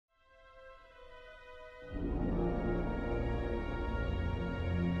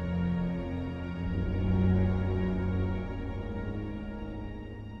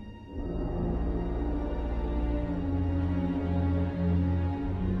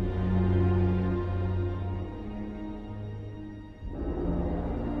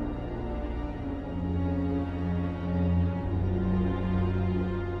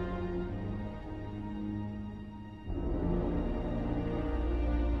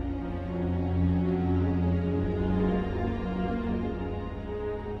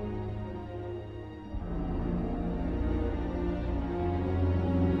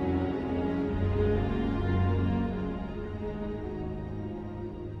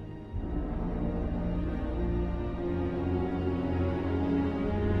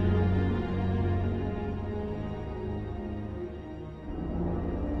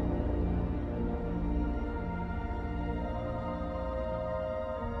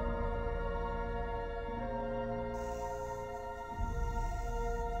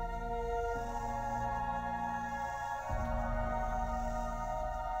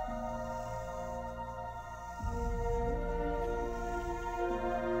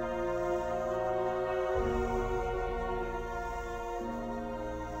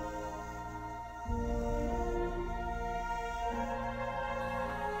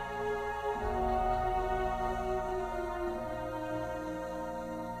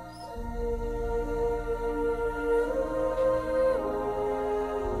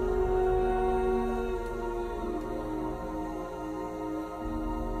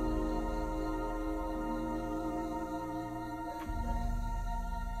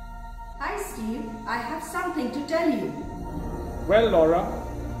Steve. I have something to tell you. Well, Laura,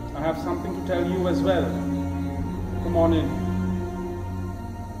 I have something to tell you as well. Come on in.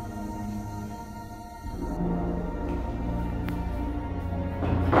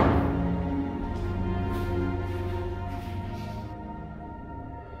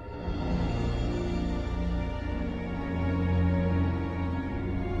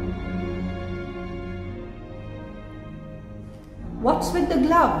 What's with the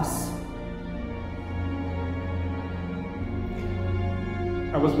gloves?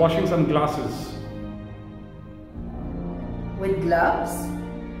 I was washing some glasses. With gloves?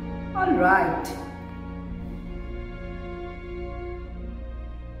 All right.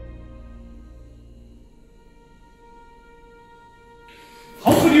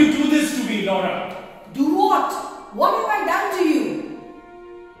 How could you do this to me, Laura? Do what? What have I done to you?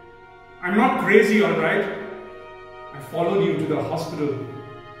 I'm not crazy, all right? I followed you to the hospital.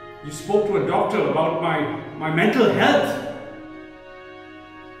 You spoke to a doctor about my mental health.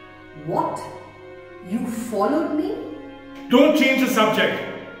 What? You followed me? Don't change the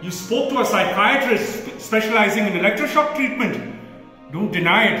subject. You spoke to a psychiatrist specializing in electroshock treatment. Don't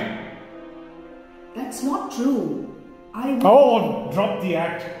deny it. That's not true. Oh, drop the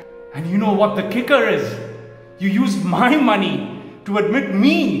act. And you know what the kicker is? You used my money to admit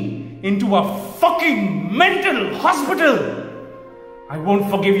me into a fucking mental hospital. I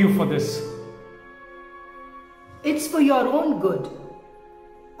won't forgive you for this. It's for your own good.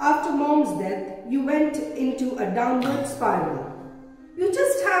 After Mom's death, you went into a downward spiral. You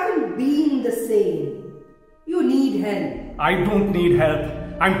just haven't been the same. You need help. I don't need help.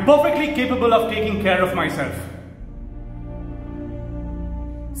 I'm perfectly capable of taking care of myself.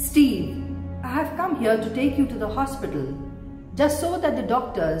 Steve, I have come here to take you to the hospital, just so that the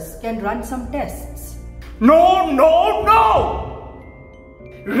doctors can run some tests. No, no, no!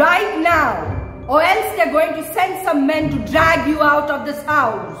 Right now, or else they're going to send some men to drag you out of this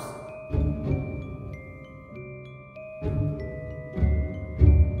house.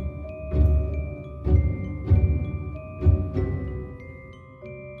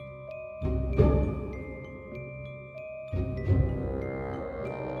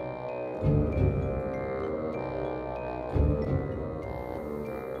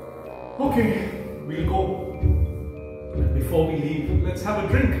 Okay, we'll go. But before we leave, let's have a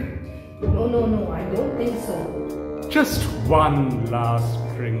drink. No, I don't think so. Just one last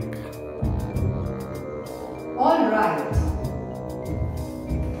drink. All right.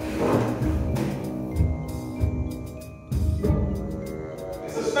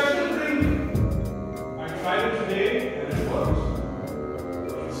 It's a special drink. I tried it today and it works.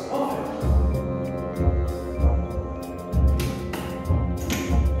 It's perfect.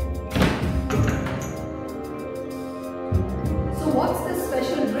 So what's this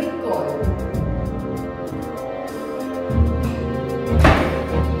special drink called?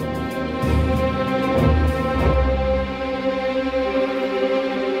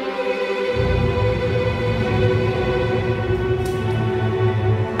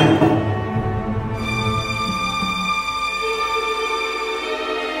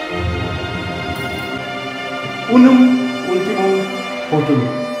 Unum ultimum potum.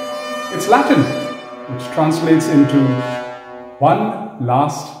 It's Latin, which translates into one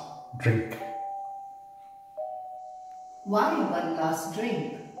last drink. Why one last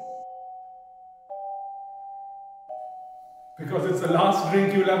drink? Because it's the last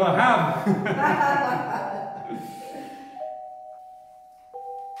drink you'll ever have.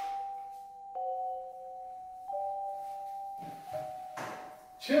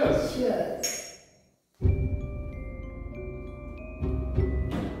 Cheers. Cheers.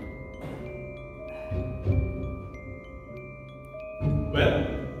 Well,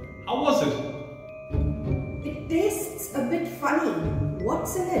 how was it? It tastes a bit funny.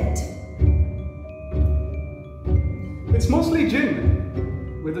 What's in it? It's mostly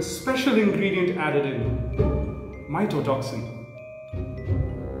gin, with a special ingredient added in. Mycotoxin.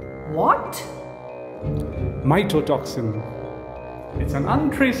 What? Mycotoxin. It's an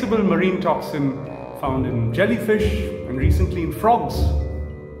untraceable marine toxin found in jellyfish and recently in frogs.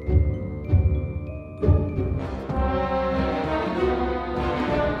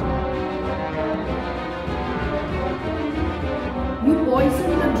 You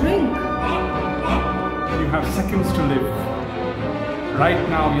poisoned the drink. You have seconds to live. Right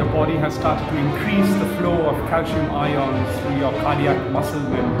now, your body has started to increase the flow of calcium ions through your cardiac muscle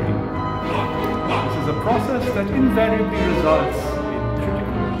membrane. This is a process that invariably results in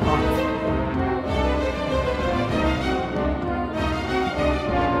critical heart failure.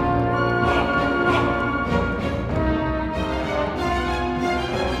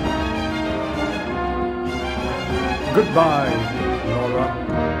 Goodbye, Laura.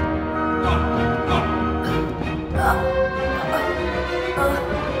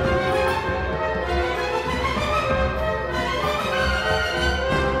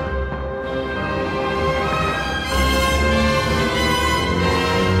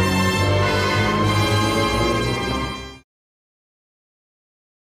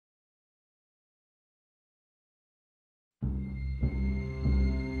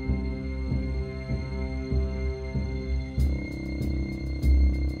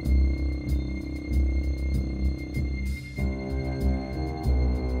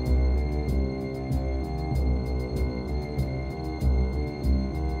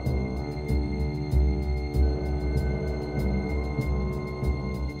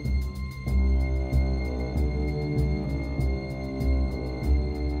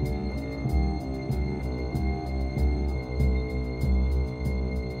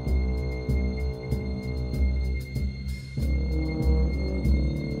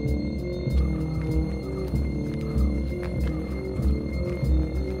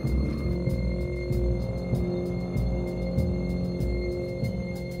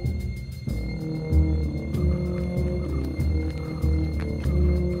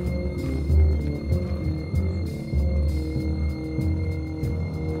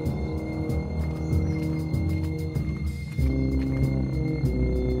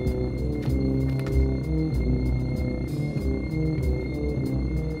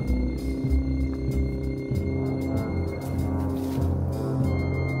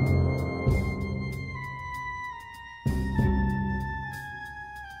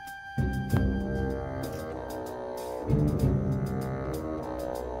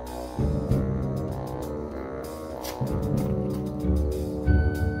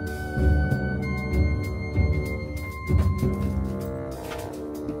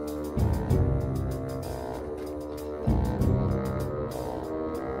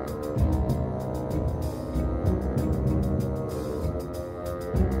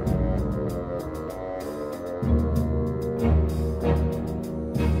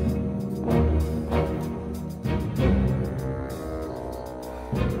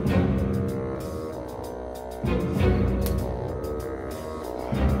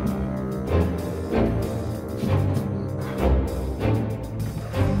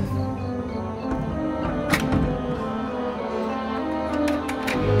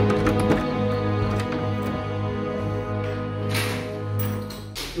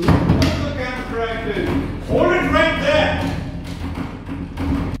 Hold it right there!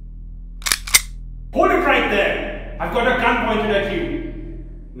 Hold it right there! I've got a gun pointed at you.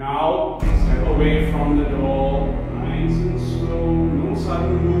 Now, step away from the door. Nice and slow, no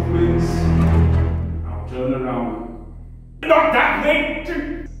sudden movements. Now turn around. Not that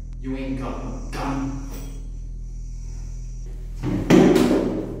way! You ain't got a gun.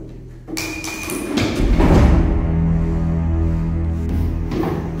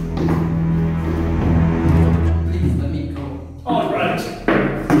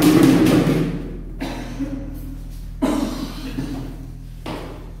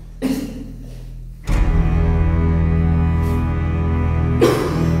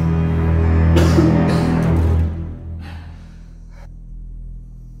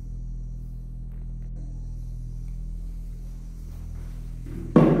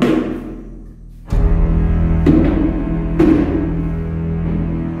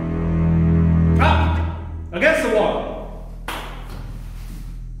 Against the wall.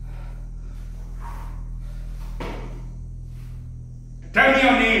 Tell me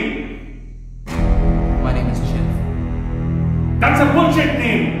your name. My name is Jeff. That's a bullshit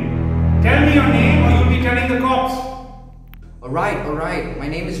name. Tell me your name or you'll be telling the cops. Alright. My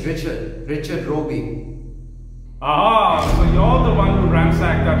name is Richard. Richard Roby. Ah, so you're the one who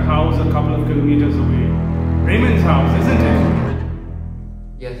ransacked that house a couple of kilometers away. Raymond's house, isn't it?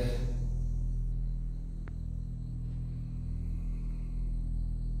 Yes.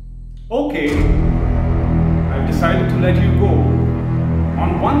 Okay, I've decided to let you go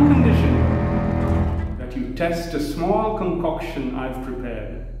on one condition, that you test a small concoction I've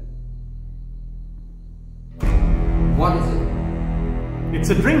prepared. What is it? It's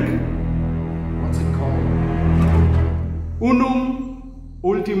a drink. What's it called? Unum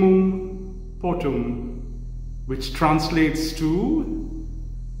ultimum potum, which translates to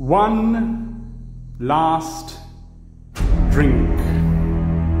one last drink.